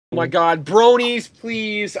Oh my god, bronies,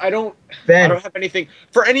 please. I don't have anything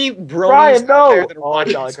for any bronies Brian, out there no! that are Oh,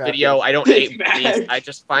 watching Jolly this Crafty. video. I don't Big hate bronies. Mac. I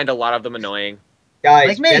just find a lot of them annoying. Guys,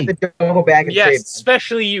 Like me. get the doggo back and Yes, save.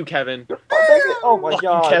 especially you, Kevin. Oh my Fucking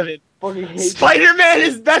god. Kevin. Fucking hate Spider-Man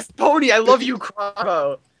is best pony. I love you,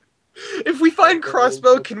 Crossbow. If we find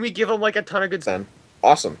Crossbow, can we give him like a ton of good stuff?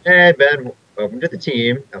 Awesome. Hey, Ben, welcome to the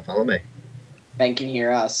team. Now follow me. Ben can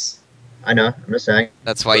hear us. I know, I'm just saying.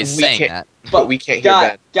 That's why he's We saying can't- that. But we can't hear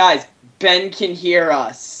Ben. Guys, Ben can hear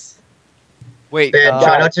us. Wait, Ben,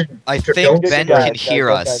 try not to. I don't think get Ben distracted. can hear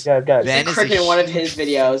us. Guys. Ben is Cricket a in one of huge- his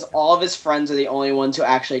videos, all of his friends are the only ones who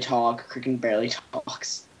actually talk. Cricket barely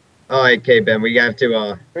talks. Alright, okay, Ben, we have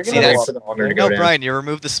to, See, that's- for the honor to go No, down. Brian, you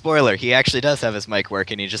removed the spoiler. He actually does have his mic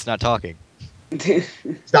working. He's just not talking. Dude,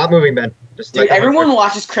 Stop moving, Ben. Just let the everyone hunter-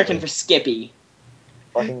 watches Cricket for Skippy.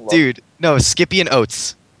 Fucking love- Dude, no, Skippy and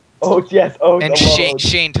Oats. Oh, yes. Oh, And I love Shane, Oats.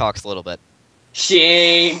 Shane talks a little bit.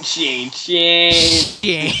 Shane. Shane.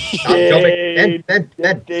 Stop jumping. Ben,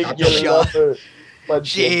 Think stop you jumping. love it, but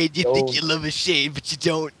Shane, you don't. think you love a Shane, but you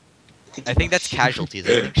don't. I think that's casualties.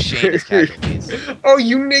 I think Shane is casualties. Oh,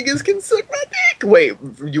 you niggas can suck my dick. Wait,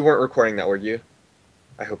 you weren't recording that, were you?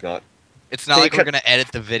 I hope not. It's not like we're gonna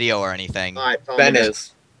edit the video or anything. Alright, follow Ben me.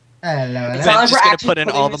 is. Ben's not just like we're gonna actually put in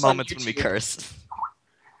all putting the this on moments when we YouTube. curse.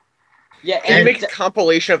 Yeah, Can you and make a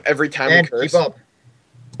compilation of every time we Ben, curse? keep up.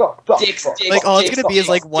 Dicks, dicks, Like all it's dicks, gonna be is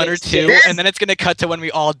like dicks, one or dicks, two, dicks. and then it's gonna cut to when we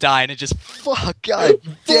all die, and it just fuck God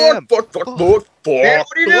damn. Fuck. Ben, what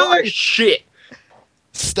are you doing? Shit.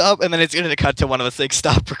 Stop, and then it's gonna cut to one of us saying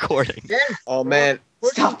stop recording. Ben, Oh man,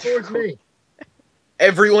 Stop towards me.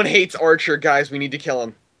 everyone hates Archer, guys. We need to kill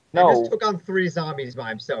him. Ben No. just took on 3 zombies by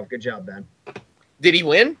himself. Good job, Ben. Did he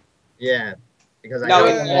win? Yeah. Because I No,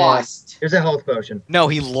 know. he lost. Here's a health potion. No,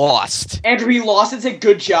 he lost. Andrew, he lost. It's a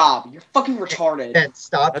good job. You're fucking retarded. Ben,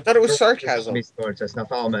 stop. I thought it was sarcasm. Zombies towards us. Now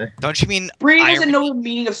follow me. Don't you mean Brady doesn't irony? know the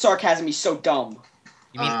meaning of sarcasm. He's so dumb.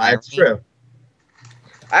 You mean It's irony? true.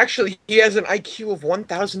 Actually, he has an IQ of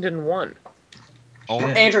 1001. Oh,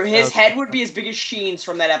 Andrew, his okay. head would be as big as Sheen's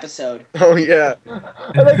from that episode. Oh yeah.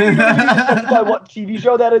 I like, you know, what TV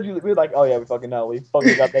show that is? We're like, oh yeah, we fucking know. We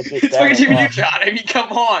fucking got that shit It's down. fucking TV John. I mean, come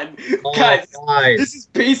on. Oh, Guys, guys. this is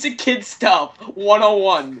basic kid stuff.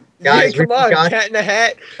 101. Guys, yeah, come we on, forgot- Cat in a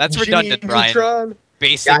Hat. That's redundant, Brian. Neutron.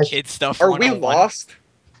 Basic Guys, kid stuff. Are we 101. lost?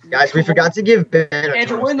 Guys, we forgot to give Ben a Andrew,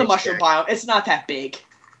 Tono we're in the Steaks mushroom jacket. biome. It's not that big.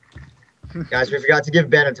 Guys, we forgot to give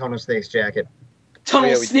Ben a Tono Steaks jacket.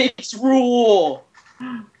 Tunnel yeah, we- snakes rule.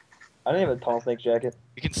 I didn't have a tall snake jacket.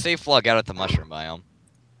 You can save Flug out at the mushroom biome.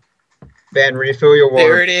 Ben, refill your water.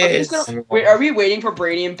 There it I'm is. just gonna- Wait, are we waiting for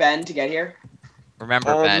Brady and Ben to get here? Remember,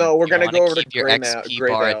 Oh, Ben. no, we're you gonna wanna go over to keep your Grey XP Grey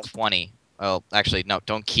bar Vale. at 20. Well, actually, no,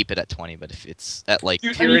 don't keep it at 20. But if it's at like,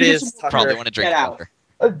 Dude, I Here need it to get is, some- Tucker. probably want to drink Get out. water.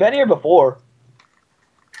 I've been here before.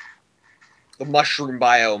 The mushroom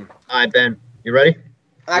biome. Alright, Ben, you ready?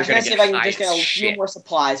 I'm actually You're gonna see if gonna I can get just get high a as few shit. more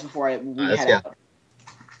supplies before we let's head go. out.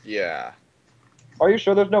 Yeah. Are you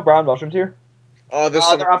sure there's no brown mushrooms here? Oh, there's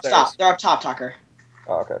Oh, some they're up upstairs. top. They're up top, Tucker.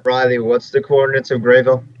 Oh, okay. Riley, what's the coordinates of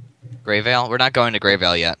Greyville? Greyvale? We're not going to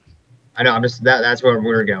Greyvale yet. I know, I'm just that's where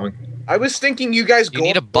we're going. I was thinking you guys You go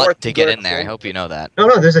need a up butt north to and get go in there. I home. hope you know that.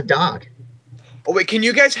 No, there's a dock. Oh wait, can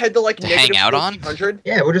you guys head to like To hang out on? 1400?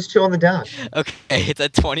 Yeah, we'll just chill on the dock. Okay, it's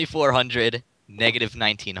at 2400, negative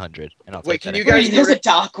 1900. And I'll Wait, take can that you at guys Brady, there's go a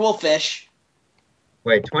dock. We'll fish.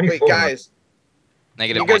 Wait, 24. Wait, guys. Can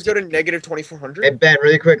negative you guys go to 1. negative 2400? Hey, Ben,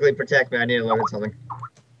 really quickly, protect me. I need to look at something.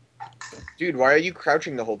 Dude, why are you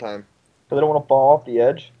crouching the whole time? Because I don't want to fall off the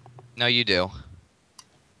edge. No, you do.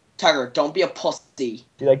 Tucker, don't be a pussy.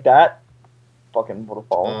 See, like that? Fucking would have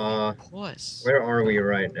fallen. Uh, Plus. where are we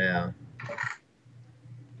right now?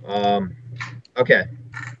 Okay.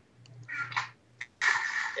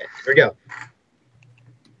 Yeah, here we go.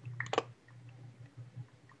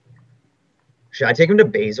 Should I take him to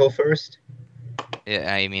Basil first?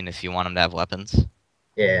 Yeah, I mean, if you want him to have weapons.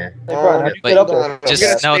 Yeah. Hey, Brian, how'd you but get up hold there? on. Just I'm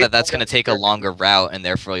gonna know stay- that that's going to take a longer route, and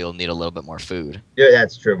therefore you'll need a little bit more food. Yeah,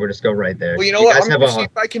 that's true. We'll just go right there. Well, you know Do what? guys I'm have gonna see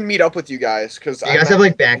if I can meet up with you guys, because do you guys have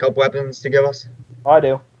like backup weapons to give us? I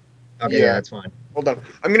do. Okay, Yeah. yeah, that's fine. Hold on.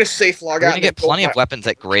 I'm gonna safe log We're out. going to and get go plenty of back. weapons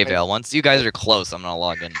at Greyvale. Once you guys are close, I'm going to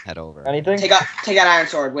log in and head over. Anything? Take out iron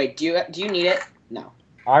sword. Wait, do you need it? No.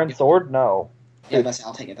 Iron sword? No. Yeah, that's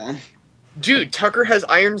I'll take it then. Dude, Tucker has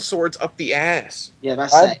iron swords up the ass. Yeah,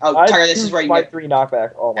 that's it. Oh, Tucker, this is where you my get. 3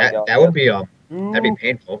 knockback. Oh my god. That would be that'd be Ooh.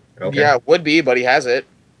 painful. but Okay. Yeah, it would be, but he has it.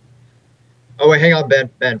 Oh wait, hang on, Ben.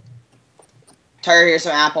 Tucker, here's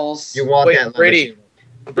some apples. You want Wait, that? Brady.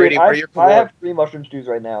 Dude, Brady, what are your I have coordinates? 3 mushroom stews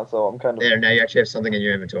right now, so I'm kind of. There, now you actually have something in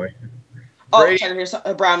your inventory. Oh, Brady. Tucker, here's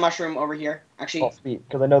a brown mushroom over here. Actually, Oh, sweet.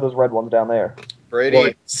 Because I know those red ones down there.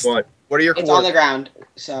 Brady, What? what are your It's on the coordinates? ground.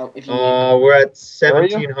 So if you need, We're at Where are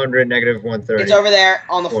you? 1700 negative 130. it's over there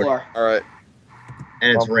on the 40. floor. All right.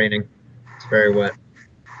 And it's raining. It's very wet.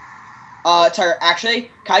 Tiger,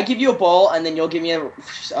 actually, can I give you a bowl and then you'll give me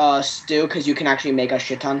a stew because you can actually make a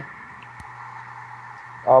shit ton.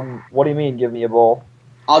 What do you mean? Give me a bowl.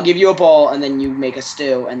 I'll give you a bowl and then you make a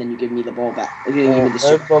stew and then you give me the bowl back. You give me the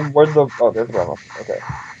stew. Where's the? Oh, there's the brown one. Okay.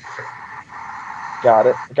 Got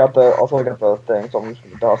it. Also, I got the thing, so I'm just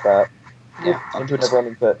gonna toss that Yeah. into a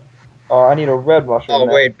never-ending pit. I need a red mushroom. Oh,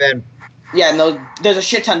 now. wait, Ben. Yeah, no, there's a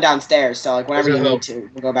shit ton downstairs. So like whenever There's you a need to,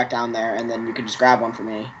 we'll go back down there and then you can just grab one for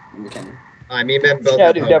me and we can. Me and Ben both Yeah,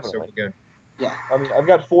 have dude, hope, so definitely. we're good. Yeah. I mean, I've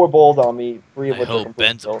got 4 bowls on me, 3 of I which are hope complete.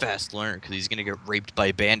 Ben's a fast learner because he's gonna get raped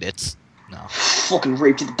by bandits. No. Fucking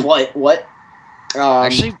raped to the butt. What?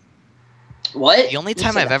 Actually, what? the only Who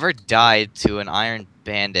time said I've that? ever died to an iron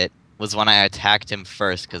bandit was when I attacked him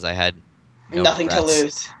first because I had no Nothing to regrets.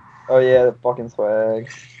 lose. Oh yeah, the fucking swag.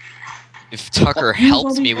 If Tucker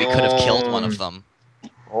helped me, we could have killed one of them.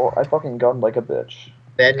 Oh, I fucking gunned like a bitch.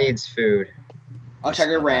 Ben needs food. Oh,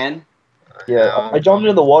 Tucker ran. Yeah, I jumped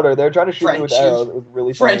into the water. They're trying to shoot me with Frenchie. arrows. It was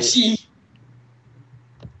really funny. Frenchie.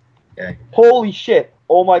 Okay. Holy shit!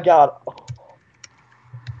 Oh my god.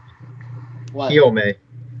 What? Heal me.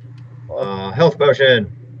 Health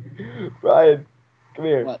potion. Ryan, come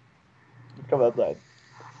here. What? Let's come outside.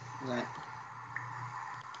 What?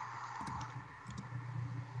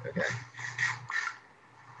 Okay.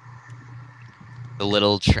 The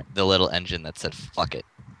little engine that said "fuck it."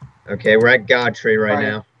 Okay, we're at God Tree right Ryan,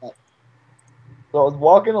 now. what? So I was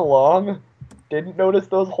walking along, didn't notice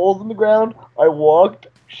those holes in the ground. I walked,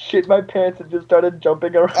 shit my pants, and just started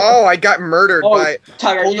jumping around. Oh, I got murdered Oh, by.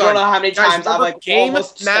 Tucker, Hold you don't on. know how many Guys, times I've remember like Game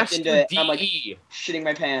almost stepped into Master it. I'm like DE. shitting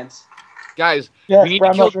my pants. Guys, Yes, we need to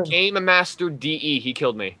brown kill mushroom. Game Master DE. He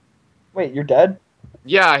killed me. Wait, you're dead?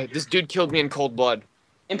 Yeah, this dude killed me in cold blood.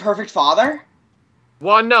 ImperfectFather?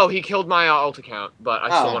 Well, no, he killed my alt account, but I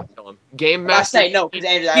still Oh. want to kill him. Game I Master. say no, because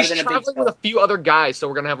Andrew, that would He's have been a big traveling with a few other guys, so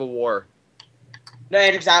we're gonna have a war. No,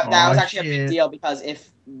 Andrew, 'cause that was Aw, actually a big shit. deal because if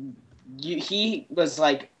he was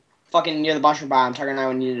like fucking near the mushroom biome, Tucker and I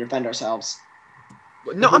would need to defend ourselves.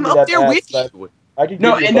 No, It I'm wouldn't be up that there bad, with but- you. I could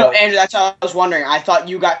No, give you a and no, bow. Andrew, that's what I was wondering. I thought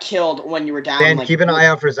you got killed when you were down. Ben, like, keep an eye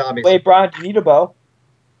out for zombies. Wait, Brian, do you need a bow?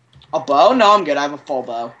 A bow? No, I'm good. I have a full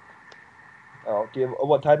bow. Oh,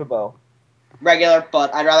 what type of bow? Regular,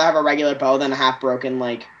 but I'd rather have a regular bow than a half broken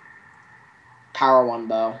like power 1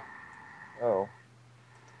 bow. Oh.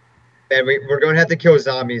 Ben, we're going to have to kill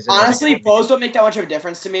zombies. Honestly, bows don't make that much of a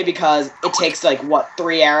difference to me because it takes like what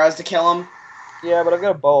 3 arrows to kill them. Yeah, but I've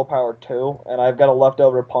got a bow power 2, and I've got a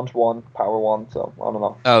leftover punch 1, power 1, so I don't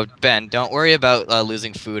know. Oh, Ben, don't worry about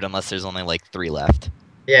losing food unless there's only like 3 left.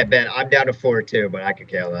 Yeah, Ben, I'm down to 4 too, but I could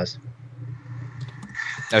kill us.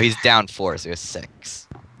 No, he's down 4, so he has 6.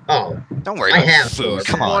 Oh, Don't worry I about have food.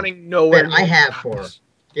 4. Come on. Wanting nowhere. Ben, I near have the 4. house.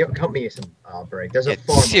 Cut me some break. There's a Yeah,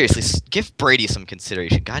 farm. seriously, give Brady some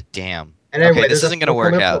consideration. God damn. And anyway, Okay, this there's a isn't gonna farm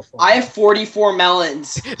work coming out. up for- I have 44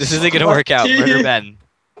 melons. This isn't gonna work out. Murder Ben.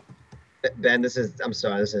 Ben, I'm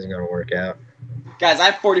sorry, this isn't going to work out. Guys, I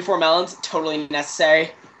have 44 melons. Totally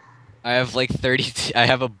necessary. I have like 30. I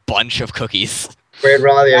have a bunch of cookies. Wait,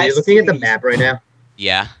 Raleigh, are you Guys, looking at the please. map right now?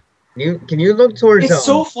 Yeah. Can you look towards It's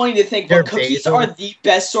so funny to think, They're but cookies basil. are the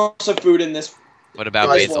best source of food in this. What about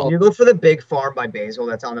Guys, basil? Can you look for the big farm by Basil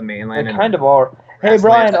that's on the They mainland? and kind of are. Hey, That's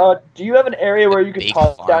Brian, nice. do you have an area where you can Big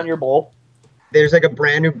toss farm. down your bowl? There's like a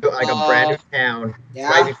brand new town right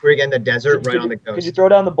Yeah. before you get in the desert, right on the Could you coast. throw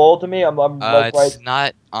down the bowl to me? I'm like It's right.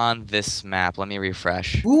 not on this map. Let me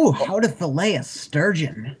refresh. Ooh, how to fillet a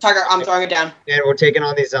sturgeon. Tucker, I'm throwing it down. And we're taking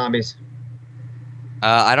on these zombies.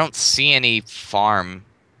 I don't see any farm.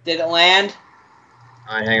 Did it land?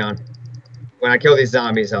 All right, hang on. When I kill these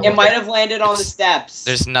zombies, I'll It might have landed on the steps.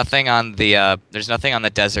 There's nothing on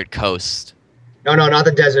the desert coast. No, not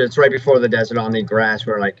the desert. It's right before the desert on the grass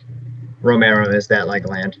where like Romero is that like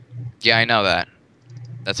land. Yeah, I know that.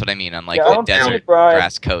 That's what I mean. On like Yeah, I the don't see desert it, Brian.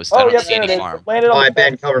 grass coast. I Oh, don't yeah, see there it any is. farm. Landed All on right, the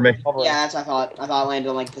Ben, cover me. Over. Yeah, that's what I thought. I thought it landed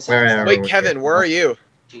on like the Where side. am Wait, Kevin, where are you?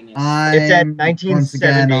 Genius. It's at I'm once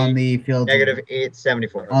again 1970, on the fields. Negative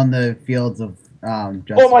 874. On the fields of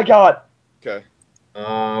justice. Oh my god! Okay.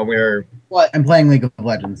 We're What? I'm playing League of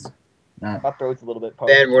Legends. My throat's a little bit Ben,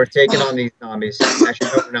 parched. we're taking on these zombies.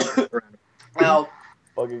 Actually, no. Ow.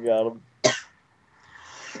 Fucking got him.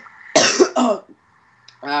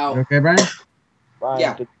 Ow. You okay, Brian? Brian,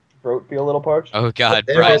 Yeah. did your throat feel a little parched? Oh god,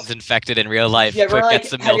 There Brian's is- infected in real life. Have you ever Quick, like get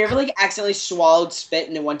some have you milk. ever like accidentally swallowed spit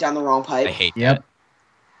and it went down the wrong pipe? I hate Yep.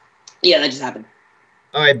 Yeah, that just happened.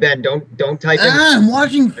 All right, Ben, don't type in. I'm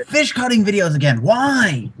watching fish cutting videos again.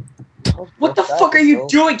 Why? What the fuck are you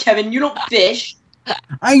doing, Kevin? You don't fish.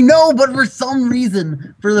 I know, but for some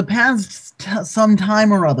reason, for the past some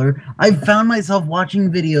time or other, I've found myself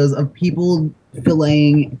watching videos of people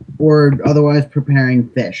filleting or otherwise preparing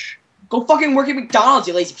fish. Go fucking work at McDonald's,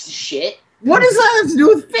 you lazy piece of shit. What does that have to do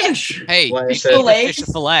with fish? Hey, What you is should Fillets? fish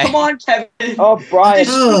a fillet. Come on, Kevin. Oh, Brian.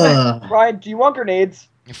 Ugh. Brian, do you want grenades?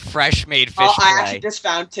 Fresh made fish Oh, I fillet. actually just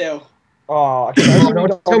found 2. Oh,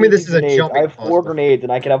 don't tell me this is a grenades. jumping I have 4 puzzle. grenades,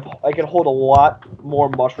 and I could hold a lot more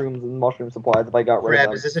mushrooms and mushroom supplies if I got rid Crap,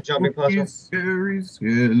 of is them. this a jumping puzzle? Scary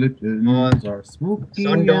skeletons are spooky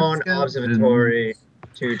Sundawn skeletons. Observatory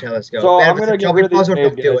to telescope. So Ben, I'm if it's gonna a get jumping rid of these puzzle, don't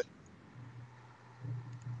grenades, do guys. it.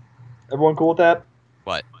 Everyone cool with that?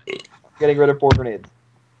 What? Getting rid of 4 grenades.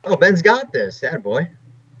 Oh, Ben's got this. That boy.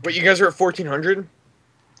 Wait, you guys are at 1400?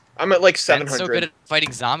 I'm at like Ben's 700. so good at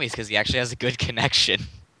fighting zombies because he actually has a good connection.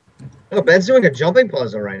 Oh, Ben's doing a jumping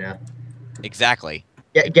puzzle right now. Exactly.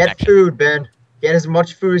 Get Connection. food, Ben. Get as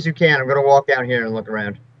much food as you can. I'm gonna walk down here and look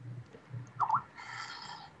around.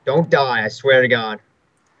 Don't die, I swear to God.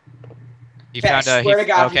 You Ben, found a. swear to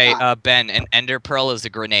God, Okay, you got Ben, an ender pearl is a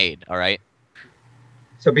grenade. All right.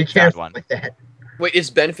 So be Found careful one. with that. Wait,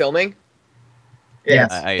 is Ben filming?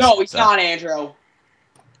 Yes. I No, assume he's so. not, Andrew.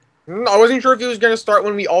 I wasn't sure if he was gonna start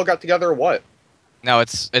when we all got together or what. No,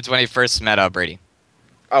 it's when he first met Brady.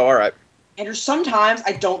 Oh, alright. Andrew, sometimes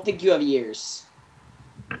I don't think you have ears.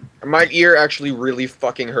 My ear actually really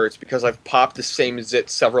fucking hurts because I've popped the same zit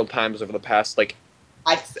several times over the past, like,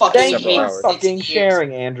 I fucking Thank hate you zits for in Fucking the ears.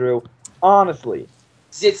 sharing, Andrew. Honestly.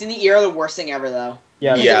 Zits in the ear are the worst thing ever, though.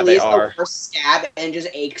 Yeah. Because Yeah, it they leaves are. the worst scab and just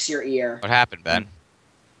aches your ear. What happened, Ben?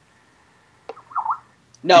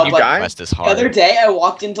 No, Did you but die? Quest is the hard. other day I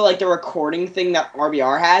walked into like the recording thing that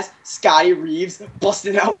RBR has. Scotty Reeves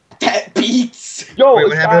busting out that beats. Yo, Wait,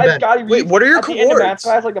 what happened to Ben? Scotty Wait, Reeves, what are your at the end of math chords?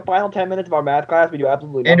 class, like the final 10 minutes of our math class, we do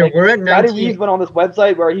absolutely Andrew, nothing. we're at Scotty 19. Reeves went on this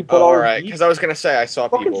website where he put Oh, all alright, his because beats. I was gonna say I saw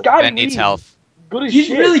Fucking people. Scotty Ben needs Reeves, health. good as He's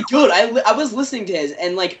shit. really good. I was listening to his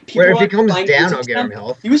and like people Where if were, he like, comes playing down, music I'll to give him him.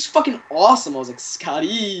 health. He was fucking awesome. I was like,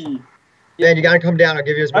 Scotty. Ben, you gotta come down. I'll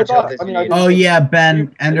give you as I much thought- health as I mean, you I need. Oh yeah,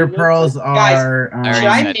 Ben. Ender pearls Guys, are. I already Should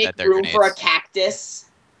I said make that they're room for a grenades. cactus?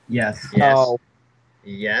 Yes. Yes. No.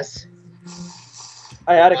 Yes.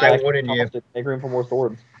 I had a Why cactus. wouldn't you? To make room for more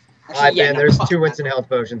swords. Alright, Ben, no, there's fuck 2 that. Winston health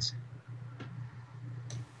potions.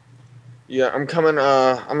 Yeah, I'm coming,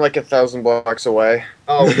 I'm like 1,000 blocks away.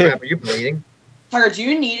 Oh, crap, are you bleeding? Tucker, do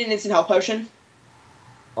you need an instant health potion?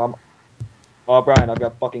 Oh, Brian, I've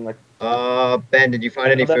got fucking like. Ben, did you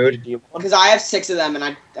find any food? Because I have 6 of them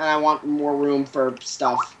and I want more room for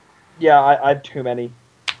stuff. Yeah, I have too many,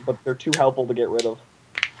 but they're too helpful to get rid of.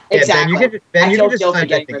 Exactly. Yeah, Ben, I you feel can just guilty hijack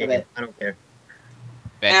getting the rid of game. it. I don't care.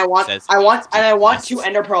 Ben And says I want quests. 2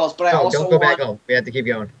 ender pearls, but I No, also don't go back want home. We have to keep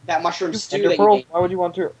going. that mushroom stew Ender that you pearls? made. Why would you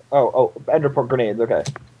want to? Oh, ender pearl grenades. Okay.